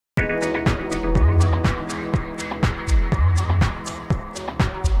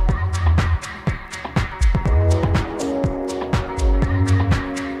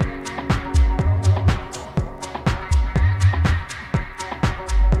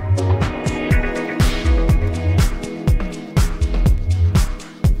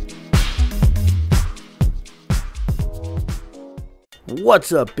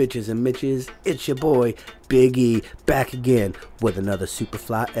What's up, bitches and mitches? It's your boy, Big E, back again with another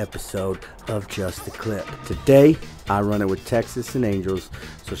Superfly episode of Just a Clip. Today, I run it with Texas and Angels,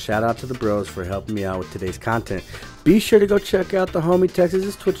 so shout out to the bros for helping me out with today's content. Be sure to go check out the homie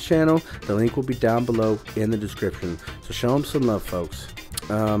Texas's Twitch channel. The link will be down below in the description, so show him some love, folks.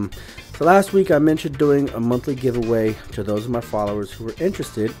 So last week, I mentioned doing a monthly giveaway to those of my followers who were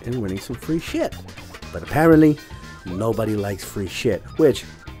interested in winning some free shit. But apparently, nobody likes free shit, which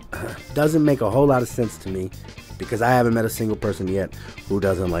doesn't make a whole lot of sense to me because I haven't met a single person yet who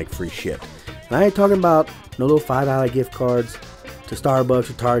doesn't like free shit. And I ain't talking about no little $5 gift cards to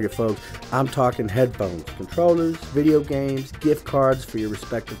Starbucks or Target, folks. I'm talking headphones, controllers, video games, gift cards for your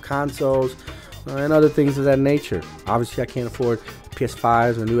respective consoles, and other things of that nature. Obviously, I can't afford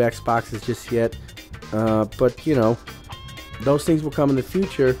PS5s or new Xboxes just yet, but you know, those things will come in the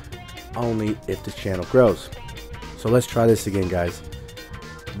future only if this channel grows. So let's try this again, guys.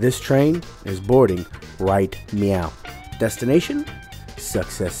 This train is boarding right meow. Destination?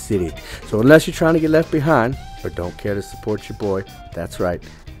 Success City. So unless you're trying to get left behind or don't care to support your boy, that's right,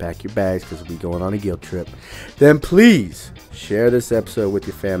 pack your bags because we'll be going on a guilt trip, then please share this episode with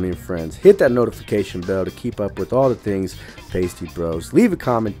your family and friends. Hit that notification bell to keep up with all the things Pasty Bros. Leave a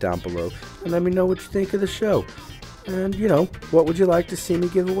comment down below and let me know what you think of the show. And you know, what would you like to see me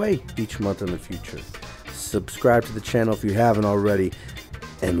give away each month in the future? Subscribe to the channel if you haven't already,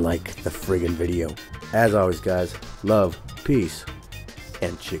 and like the friggin' video. As always, guys, love, peace,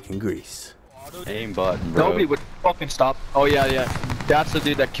 and chicken grease. Aimbot, bro. Nobody would fucking stop. Oh yeah. That's the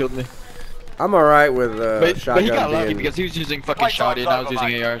dude that killed me. I'm alright with shotgun. But he got lucky because he was using fucking shotty and I was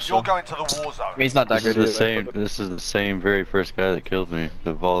using AR. So you're going to the war zone. I mean, he's not that good. This is the same very first guy that killed me.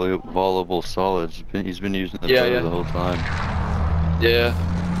 The volatile solids. He's been using the the whole time. Yeah.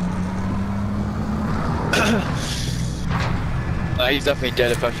 He's definitely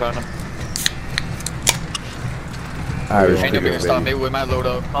dead if I found him. Ain't nobody can stop me with my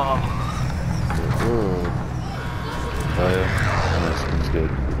loadout. Oh yeah. That's good.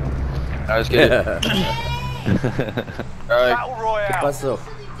 That was good. Alright. Battle Royale. Paso.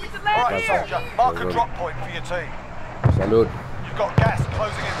 Alright, soldier, mark a drop point for your team. Salud. You've got gas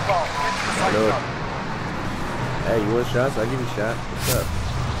closing in fast. Into the safe Salud. zone. Hey, you want shots? I'll give you a shot. What's up?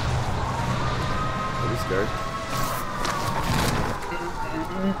 Don't be scared.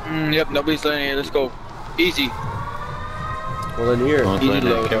 Yep, nobody's landing here. Let's go. Easy. Well, then here. Easy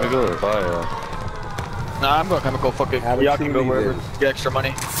load. Chemical or fire? Nah, I'm going chemical. Fuck it. Y'all can go wherever. Get extra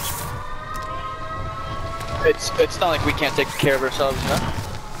money. It's not like we can't take care of ourselves, you know?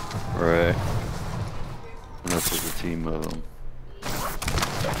 Right. Unless there's a team of them.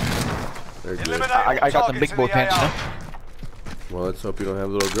 They're good. Eliminate I got the targets big in boy the pants, AR. you know? Well, let's hope you don't have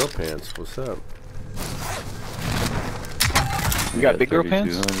little girl pants. What's up? You got big girl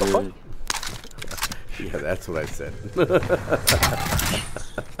pants? What the fuck? Yeah, that's what I said.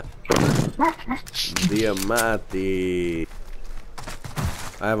 Diamante.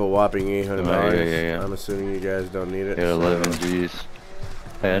 I have a whopping 800 items. Yeah. I'm assuming you guys don't need it. Yeah, 11 G's.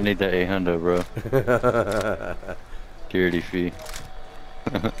 Hey, I need that 800, bro. Security fee.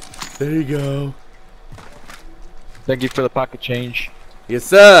 There you go. Thank you for the pocket change. Yes,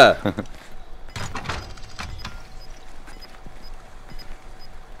 sir.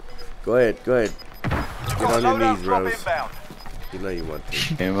 Go ahead. Get on your knees, Rose. Inbound. You know you want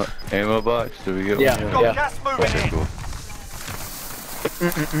to. Ammo box? Did we get Yeah. one? You've got gas moving Okay, in. cool.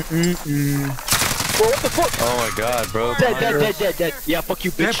 Bro, what the fuck? Oh my god, bro. Dead. Yeah, fuck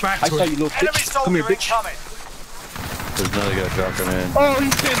you, bitch. I saw you, little Enemy bitch. Come here, soldier bitch. incoming. There's another guy dropping in. Oh,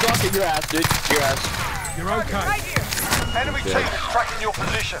 he's been blocking your ass, dude. Your ass. You're okay. Enemy team is tracking your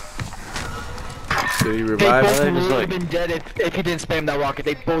position. Did he They revive both her? would have been dead if he didn't spam that rocket.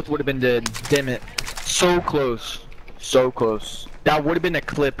 They both would have been dead. Damn it. So close. So close. That would have been a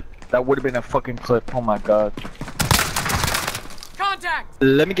clip. That would have been a fucking clip. Oh my god. Contact!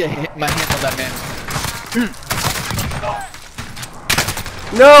 Let me get my hands on that man.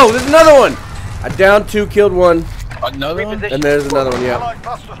 No, there's another one. I downed 2, killed 1, Another one? and there's another one. Yeah. Allied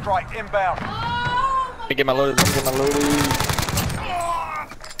cluster strike inbound. Let me get my loaded.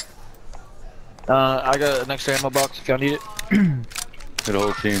 I got an extra ammo box if y'all need it. Got a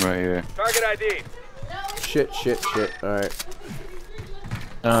whole team right here. Target ID. Shit. All right.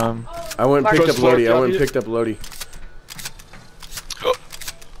 I went and Go picked up slow, Lodi.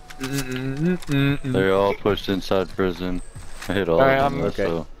 They're all pushed inside prison. I hit all Alright, of them. okay.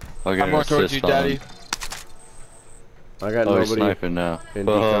 So I'll get I'm an going towards assist you, on daddy. them. I got Oh, he's nobody. sniping now. in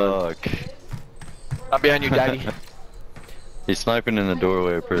Fuck. I'm behind you, daddy. He's sniping in the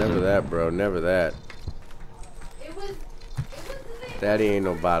doorway of prison. Never that, bro. Never that. It was the same Daddy ain't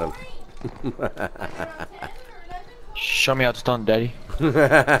no bottom. Show me how it's done, Daddy. I'm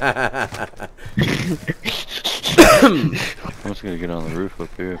just gonna get on the roof up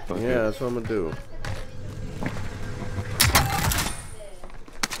here. Fuck Yeah, it. that's what I'm gonna do.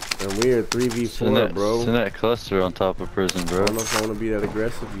 And we are 3v4, bro. Send that cluster on top of prison, I bro. don't know if I want to be that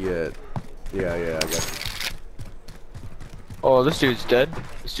aggressive yet. Yeah, I got you. Oh, this dude's dead.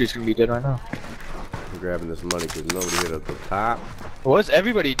 This dude's gonna be dead right now. I'm grabbing this money because nobody hit at the top. What's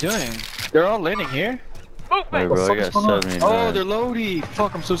everybody doing? They're all landing here? Hey, bro, I got 79. Oh, they're Lodi.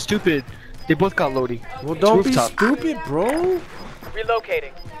 Fuck, I'm so stupid. They both got Lodi. Well, It's don't rooftop. be stupid, bro.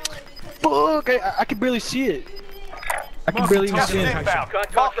 Relocating. Fuck, I can barely see it. I can barely even Gas see is it. inbound.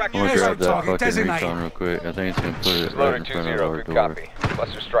 Contract Marking I'm new gonna grab that target fucking designated. recon real quick. I think it's gonna put it right Loader in front of 2-0, our good door. copy.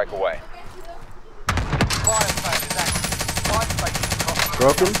 Cluster strike away. Fire station is active. Fire station across.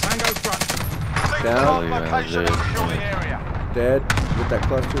 Broken, Tango front. Down. Signal location and secure the area. dead with that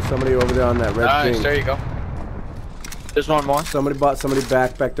cluster. Somebody over there on that red Nice, thing. there you go. There's one more. Somebody bought somebody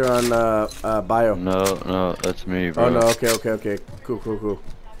back there on bio. No, that's me, bro. Oh no, okay. Cool.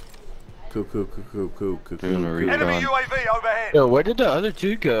 Doing a Enemy recon. UAV overhead. Yo, where did the other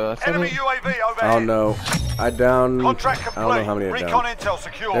dude go? I thought Enemy he- UAV I overhead. don't know. I downed. Contract I complete. don't know how many I Recon downed. intel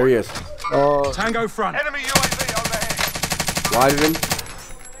secure. There he is. Oh, Tango front. Enemy UAV overhead. Wide of him.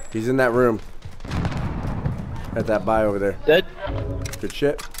 He's in that room. At that buy over there. dead? Good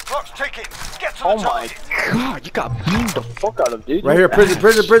shit. Clock's ticking. Get to Oh the my target. god, you got beamed the fuck out of, dude. Right here,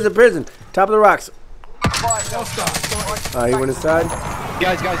 prison. Top of the rocks. Fire cell start. He went inside.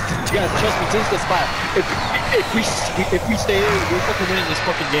 Guys, trust me, this is the spot. If we stay here, we're fucking winning this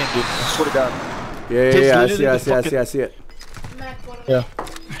fucking game, dude. I swear to God. Yeah. I see it. Yeah.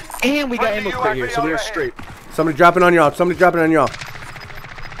 And we got Friendly ammo clear here, so we're UAV straight. Somebody dropping on y'all.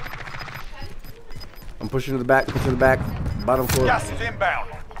 I'm pushing to the back. Bottom floor. Gas is inbound.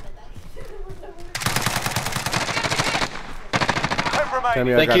 10 Tell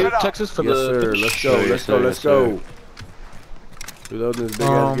me remaining. I Thank got you, it. Texas, for Yes, the. sir. Let's go. Yes, sir. Reloading this big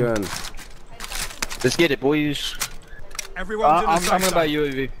ass gun. Let's get it, boys. Everyone's in the I'm safe gonna buy zone.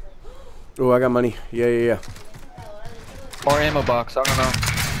 UAV Oh, I got money. Yeah. or ammo box. I don't know.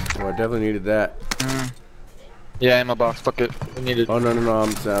 Oh, I definitely needed that. Yeah, ammo box. Fuck it. We need it. Oh no.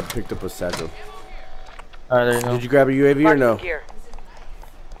 I picked up a satchel. Alright, there you go. Did you grab a UAV or no? Gear.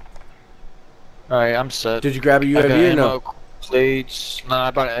 Alright, I'm set. Did you grab a I got UAV or ammo no? plates. Nah,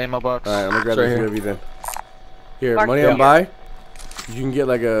 I bought an ammo box. All right, I'm gonna grab It's this right UAV then. Here, Mark money the on buy. You can get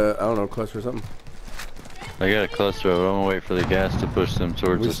like a cluster or something. I got a cluster. I'm gonna wait for the gas to push them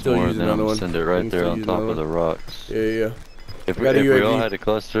towards We us still more, use then I'm another gonna one. send it We right can there still on use top another of the rocks. Yeah. If I got a we all UAV. had a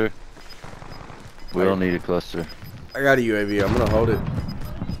cluster, we all need a cluster. I got a UAV. I'm gonna hold it.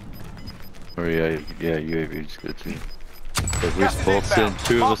 Or yeah, UAV is good too. If we Gas is both send inbound.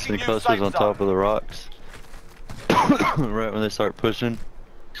 2 of us Marking in new clusters safe on top of the rocks, right when they start pushing,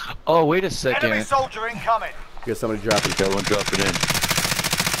 Oh, wait a Enemy second. soldier incoming. Get somebody dropping. got one drop it in.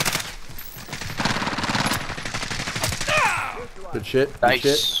 Good shit.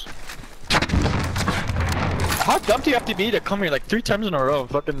 Nice. How dumb do you have to be to come here like 3 times in a row and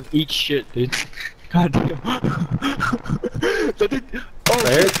fucking eat shit, dude? God damn. That dude- oh,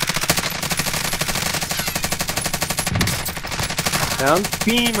 Right here. Down.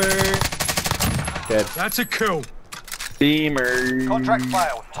 Beamer. Dead. That's a kill. Beamer. Contract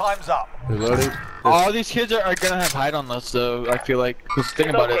failed. Time's up. Reloading. All these kids are gonna have hide on us though, I feel like. Cause think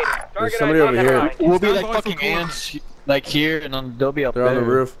about it. There's somebody over here. We'll be like Stand by for fucking ants, like here, and then they'll be up They're there. on the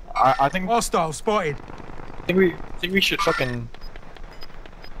roof. I think Hostile spotted. we should fucking.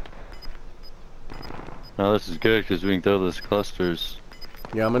 No, this is good because we can throw those clusters.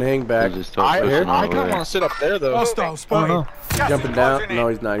 Yeah, I'm gonna hang back. And just start I pushing I all the kind of way. want to sit up there though. Hostile I don't spotted. know. Gas Jumping is down. closing No,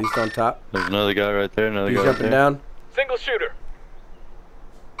 in. he's not. He's on top. There's another guy right there. Another He's guy right jumping there. down. Single shooter.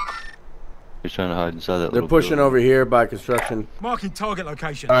 He's trying to hide inside that They're little pushing building. over here by construction. Marking target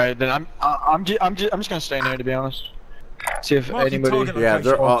location. All right, then I'm just gonna stay in there to be honest. See if Marking anybody. target Yeah,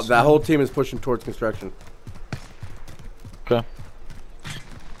 they're all. wants- That whole team is pushing towards construction. Okay.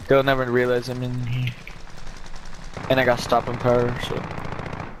 They'll never realize I'm in here. And I got stopping power, so.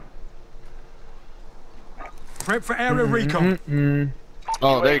 Prep for area recon.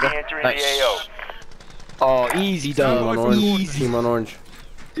 Oh, there you go. Nice. Oh, easy Team on dub. orange. Easy. Team on orange.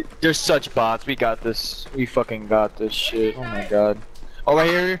 There's such bots. We got this. We fucking got this shit. Oh my god. Oh, right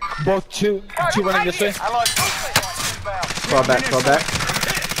here. Both two running this way. Allied forces inbound. Crawl back. Crawl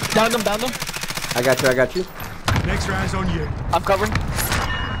back. Down them. I got you. Next round's on you. I'm covering.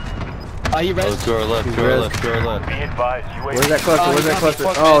 He Oh, res. to our left, to our left, to our left. Be advised, UAV. Where's that cluster? Where's that cluster?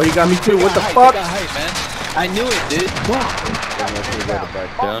 fuck, Oh, man. he got me too. What the He fuck? got hype, man. I knew it, dude.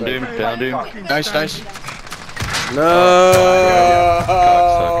 Downed him, downed him. Nice, nice. No!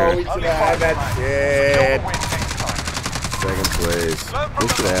 Cocksucker. We should Only have had 5 that remain. shit. You'll win next time. Second place. Learn from We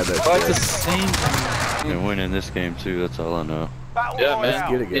should have had Oh, it's that the shit. same. And winning this game too, that's all I know. Battle Yeah, man.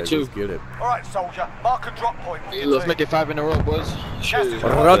 Royale. Get it, Me guys. too. Let's get it. Alright, soldier. Mark a drop point. for your Let's team. make it 5 in a row, boys. Shit.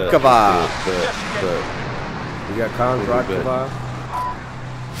 Rakava. But We got Khan's Rakava.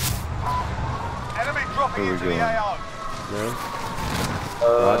 Enemy dropping Where we into the going? AO. No?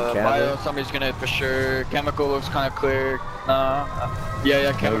 Bio, somebody's gonna hit for sure. Chemical looks kind of clear.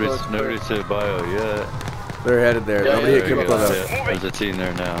 Yeah, chemical looks clear. nobody said bio yet. They're headed there. Yeah, Nobody yeah, hit chemical There though. we go. There's a team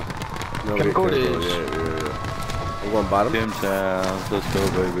there now. Nobody hit Chemical chemical. is- Yeah. We're going bottom. Tim Towns, let's go,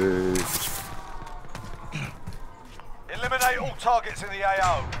 baby. Eliminate all targets in the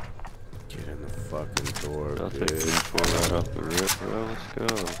AO. Get in the fucking door, I'll take the bitch. info right off the rip, bro. Let's go.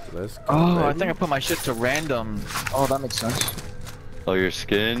 Let's go, Oh, I baby. think I put my shit to random. Oh, that makes sense. Oh, your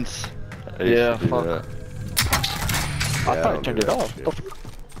skins? I used Yeah, to do fuck. that. I Yeah, thought I don't turned do it that off. shit. The f-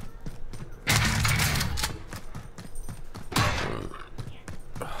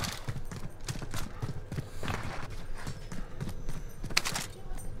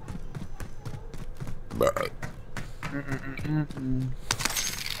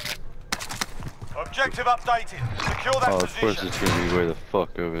 Objective updated. Secure that Oh, of course position. it's gonna be way the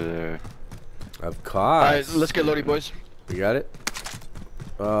fuck over there. Of course. Alright, let's get loaded, boys. We got it?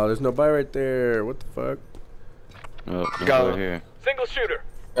 Oh, there's nobody right there. What the fuck? Oh, no Go. right here. Single shooter.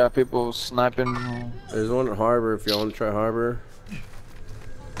 Got people sniping. There's one at Harbor if y'all want to try Harbor.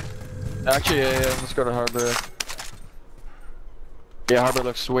 Actually, yeah, let's go to Harbor. Yeah, Harbor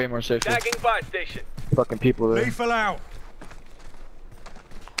looks way more safe. Tagging buy station. Fucking people there. Lethal out.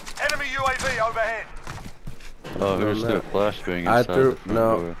 Enemy UAV overhead. Oh, who's no. the flashbang I inside threw the front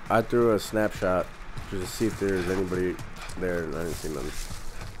no. door? I threw a snapshot just to see if there's anybody there, and I didn't see none.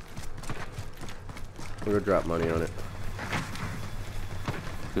 We're gonna drop money on it.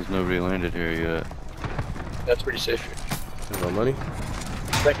 Because nobody landed here yet. That's pretty safe. There's no money.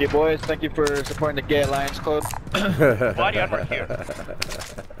 Thank you, boys. Thank you for supporting the Gay Alliance Club. Body armor here.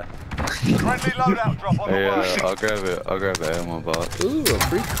 Friendly loadout drop on Hey, the way. I'll grab it. I'll grab an ammo box. Ooh, a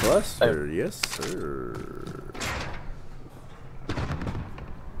free cluster. Yes, sir.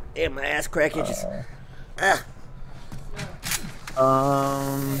 Damn, my ass crack itches.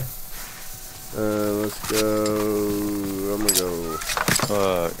 Let's go. I'm gonna go.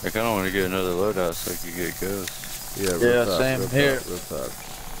 I kind of want to get another loadout so I can get ghosts. Yeah, real Yeah, talk, same real here. Talk, real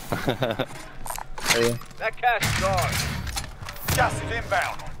talk. Hey. That cash is ours. Gas is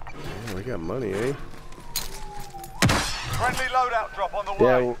inbound. Oh, we got money, eh? Friendly loadout drop on the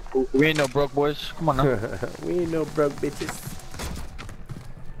Yeah, way. we ain't no broke boys. Come on now. We ain't no broke bitches.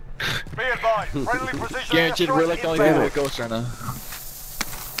 Be advised. Friendly precision Guaranteed, we're like the only people with ghosts right now.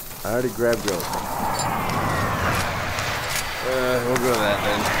 I already grabbed Joe. We'll go that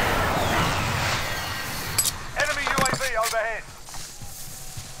Enemy UAV overhead.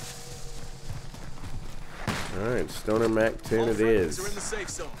 Alright, Stoner Mac 10 it is. We're in the safe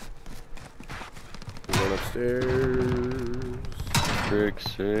zone. We're going upstairs. then. Trick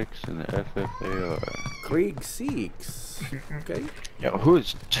 6 and the FFAR. Krieg 6. Okay. Yo, who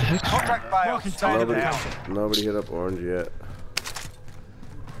is text? Contract failed. Marking Stand target down. down. Nobody hit up orange yet.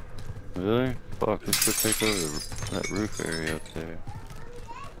 Really? Fuck, let's go take over that roof area up there.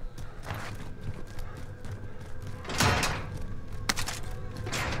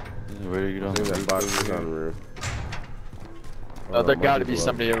 Where do you get on I think the that roof box over is here? on the roof. Oh, there might gotta be be below.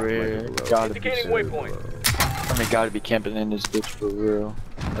 somebody over Might be here. below. Gotta be. Indicating waypoint. I mean, gotta be camping in this bitch for real.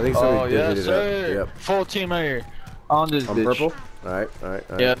 I think Oh, somebody yes, did hit it sir. up. Yep. Full team right here. On this On bitch. purple? Alright, alright,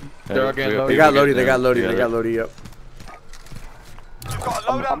 alright. Yep. They're all Hey, getting we- They loaded. got Get loaded, they got them loaded, they together. got loaded, yep. You've got a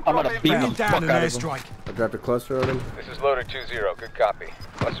loadout I'm drop gonna beam inbound. them. Down Fuck an out of them. airstrike. I dropped a cluster on him. This is loader 2-0. Good copy.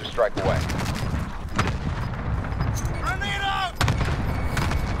 Cluster strike away. Grenade out!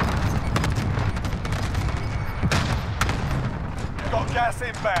 You've got gas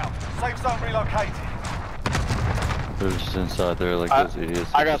inbound. Safe zone relocated. They're just inside there like I- those idiots.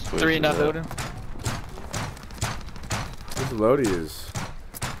 I that got just 3 wasted not that. loading. This Lodi is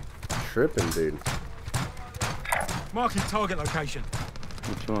tripping, dude. Marking target location.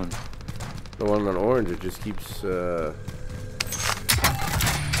 Which one? The one on orange, it just keeps, I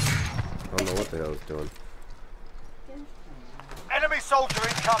don't know what the hell it's doing. Enemy soldier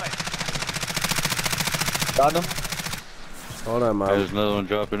incoming. Got them. Hold on, Mom. There's another one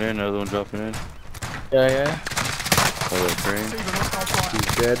dropping in, another one dropping in. Yeah, yeah. Oh, that crane. Receiving hostile fire.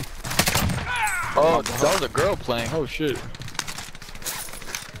 He's dead. Oh, that was a girl playing. Oh shit.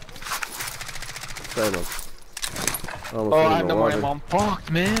 Same one. Oh, I have no more ammo. I'm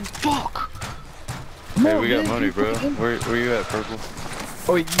fucked, man. Fuck. Hey, we got money, bro. Where you at, Purple?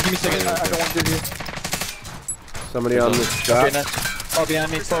 Oh, wait, give me a second. I don't want to do here. Somebody on this shop. Okay, oh,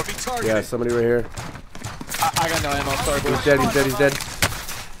 behind me. Fuck. Yeah, somebody right here. I got no ammo. Sorry, boys. He's dead, he's dead, he's dead.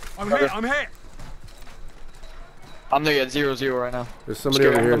 I'm hit, I'm hit. I'm there at 0-0 right now. There's somebody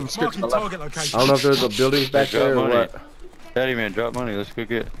over here. Marking target location. I don't know if there's a building back Drop there or money. what. Daddy man, drop money. Let's go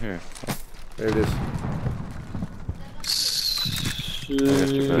get here. There it is.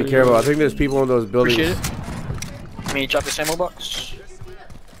 Be Be careful. I think there's people in those buildings. Appreciate it. Let me drop this ammo box.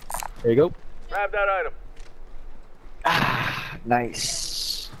 There you go. Grab that item. Ah,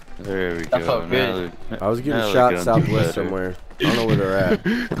 nice. There we That go. felt good. I was getting now shot they're southwest better. somewhere. I don't know where they're at.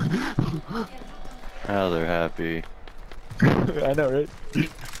 Now they're happy. I know, right? I'm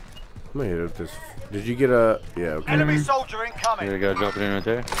gonna hit up this. Did you get a? Yeah. Okay. Enemy soldier incoming. You gotta drop it in right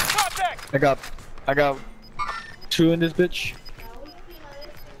there. Contact! I got 2 in this bitch.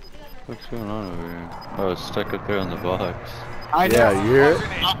 What's going on over here? Oh, it's stuck up there on the box. I know. Yeah, you hear it?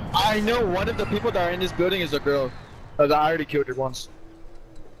 I know one of the people that are in this building is a girl. I already killed her once.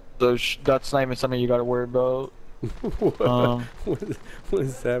 So that's not even something you gotta worry about. what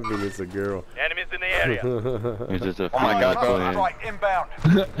does that mean? It's a girl. Enemies in the area. It's just a Oh my God, bro. plane. Right, inbound.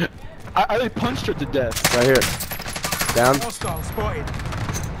 I punched her to death. Right here. Down. Hostile spotted.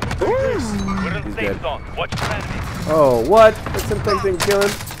 We're in the He's safe dead. zone. Watch your enemies. Oh, what? That's some thing didn't kill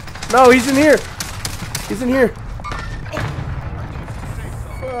him. No, he's in here. He's in here.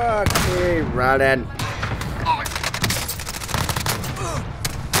 Fuck me, running.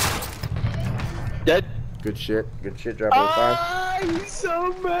 Dead. Good shit. Good shit. Drop it 5. I'm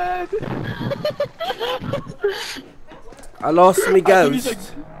so mad. I lost me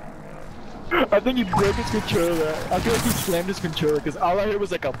ghost. I think he broke his controller. I feel like he slammed his controller because all I heard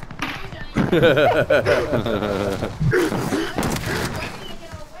was like a.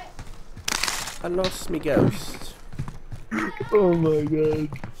 I lost me ghost. Oh my god.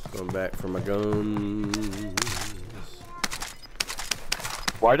 Going back for my guns.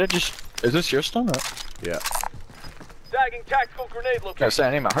 Why did I just? Is this your stun? Yeah. Tagging tactical grenade I location. said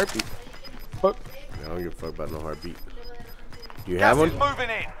I need my heartbeat. Fuck. I don't give a fuck about no heartbeat. Do you Gas have is one? moving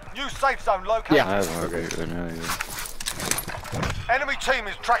in. New safe zone located. Yeah. I have a heartbeat right now, yeah. Enemy team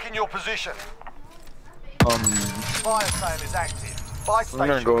is tracking your position. Fire sale is active. Buy I'm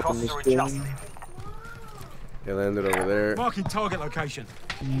gonna station go up in costs this are building. adjusted. It landed over there Marking target location.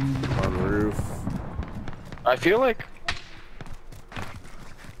 on the roof. I feel like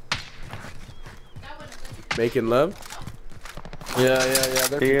Making love? yeah.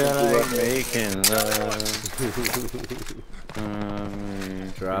 They're Feel people like who making love.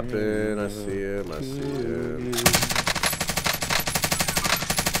 Dropping, I see him, I see him.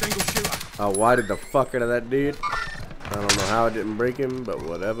 Single shooter. I wired the fuck out of that dude. I don't know how I didn't break him, but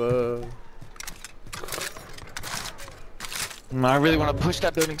whatever. I really want to push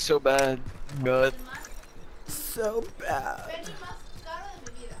that building so bad. But So bad.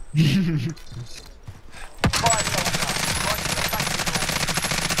 Fire sale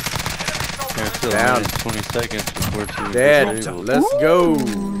Yeah, still Down. 20 seconds before it's Dead. disabled. Let's go.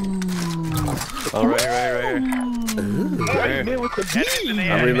 Oh, right here. Right here. with the Enemies in the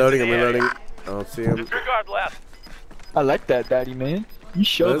area. I'm reloading, I'm Enemies in the reloading. area. I don't see him. Disregard left. I like that, daddy man. You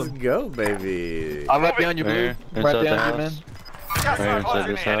showed Let's them. go, baby. I'm right behind you, Right blue. here, Right inside the behind you, house. man. Gas Right is inside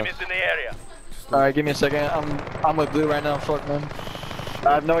closing this in. house. Enemies in the area. Alright, give me a second. I'm with blue right now. Fuck, man.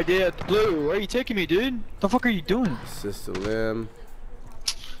 I have no idea. Blue, where are you taking me, dude? The fuck are you doing? Sister Lim.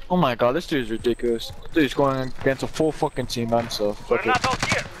 Oh my god, this dude is ridiculous. This dude's going against a full fucking team by himself. We're Fuck it. not out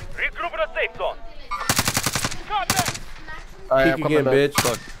here. Regroup in a safe zone. Contact! Alright, I'm Peek coming again, back. bitch.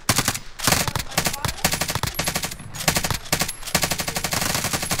 Fuck.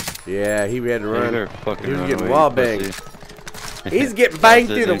 Yeah, he had to run. They're fucking He was run getting away, wall you banged. pussy. He's getting banged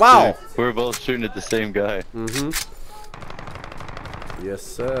That's through the it, wall. too. We're both shooting at the same guy. Mm-hmm. Yes,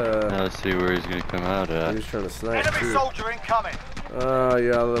 sir. Now let's see where he's gonna come out He at. was trying to snipe Enemy too. soldier incoming. Oh,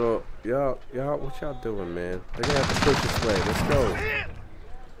 y'all little, y'all, what y'all doing, man? They're gonna have to push this way. Let's go.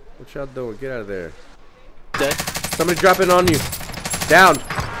 What y'all doing? Get out of there. Dead. Somebody dropping on you. Down.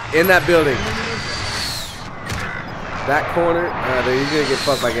 In that building. That corner. He's gonna get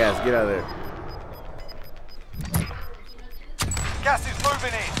fucked by gas. Get out of there. Gas is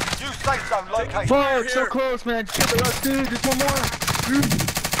moving in. New safe zone located. Fuck, so close, man. Get the last dude. There's one more.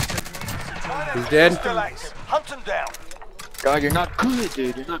 He's dead. Still active. Hunt him down. God, you're not good,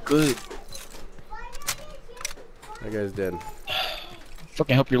 dude. You're not good. That guy's dead.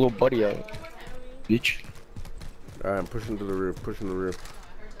 Fucking help your little buddy out. bitch. Alright, I'm pushing to the roof, pushing the roof.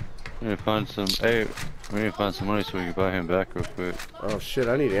 We need to find some. Hey, we need to find some money so we can buy him back real quick. Oh shit,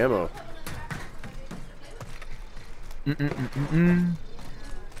 I need ammo.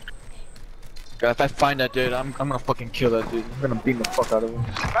 God, if I find that dude, I'm gonna fucking kill that dude. I'm gonna beat the fuck out of him.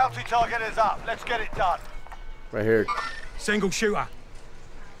 Bounty target is up. Let's get it done. Right here. Single shooter.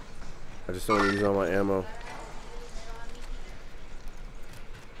 I just don't want to use all my ammo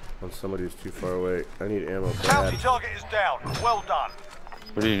on somebody who's too far away. I need ammo Bounty bad. target is down. Well done.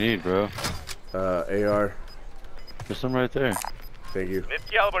 What do you need, bro? AR. There's some right there. Thank you. Mid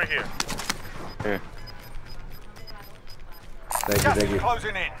caliber here. Here. Thank you, Gas thank is you.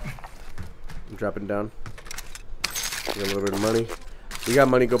 closing in. I'm dropping down. Got a little bit of money. You got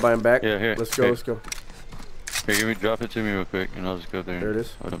money, go buy him back. Yeah, here. Let's go, Here. let's go. Here, drop it to me real quick, and I'll just go there. There it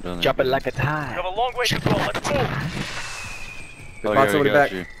is. I'll jump down there. Drop it like a We have tie. a long way to go. Let's move. They Oh, bought yeah, somebody I got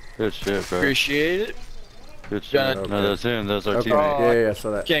back. you. Good shit, bro. Appreciate it. Good shit. Got it. No, that's him. That's our Okay. teammate. Yeah, I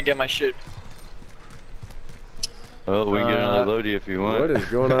saw that. Can't get my shit. Oh, we can get another loadie if you want. What is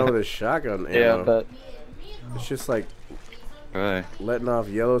going on with this shotgun ammo? Yeah, but It's just like Right. letting off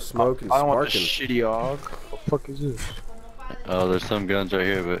yellow smoke and I don't want the sparking. shitty og. What the fuck is this? Oh, there's some guns right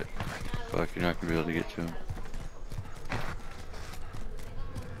here, but fuck, you're not gonna be able to get to them.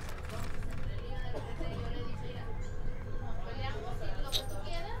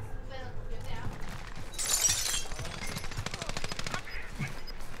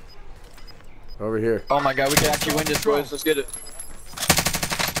 Over here. Oh my god, we can actually win this, boys. Let's get it.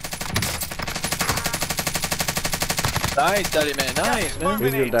 Nice, Daddy man. Nice, man.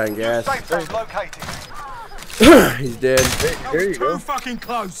 He's gonna die in gas. Safe zone located. He's dead. There you go. Too fucking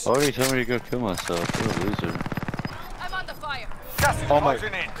close. Why are you telling me to go kill myself? What a loser. I'm under fire. Gas is Oh my-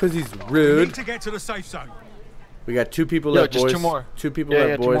 closing in. Cause he's We rude. need to get to the safe zone. We got 2 people Yo, left, just boys. 2 more. 2 people Yeah,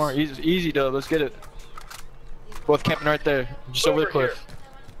 left, 2 boys. more. Easy though. Let's get it. Both camping right there, just over the cliff.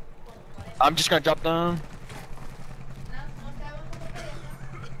 I'm just gonna drop down.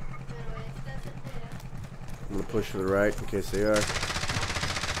 I'm gonna push to the right in case they are. I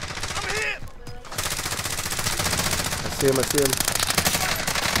see him, I see him.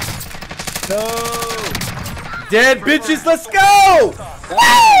 No. Dead bitches, let's go!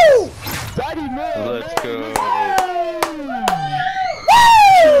 Woo! Daddy man. Let's go.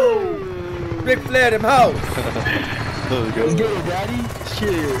 Ric Flair them hoes. Let's Let's go. get it, Daddy.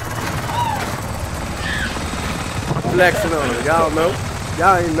 Shit. Flexing on them. Y'all know.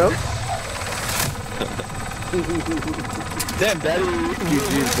 Y'all ain't know. Damn, Daddy.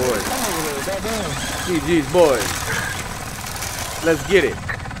 GG's boys. GG's boys. Let's get it.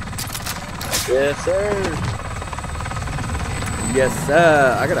 Yes, sir. Yes,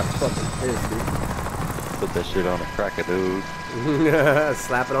 sir. I got a fucking piss, Put that shit on a cracker, dude. dude.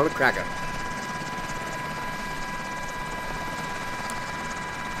 Slap it on a cracker.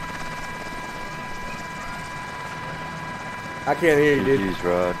 I can't hear you, dude. GG's,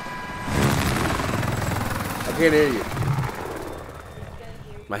 Rod. I can't hear you.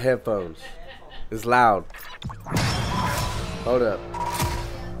 My headphones. It's loud. Hold up.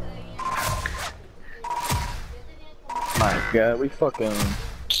 My God, we fucking.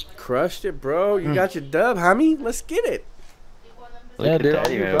 Crushed it, bro. You got your dub, homie. Let's get it. Look Yeah, at dude,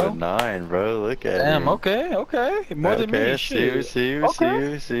 that, you, you have bro. a 9, bro. Look at Damn. him. Okay. More than me. Okay, see you, Shit. see you, Okay.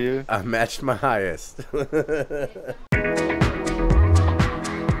 see you, see you. I matched my highest.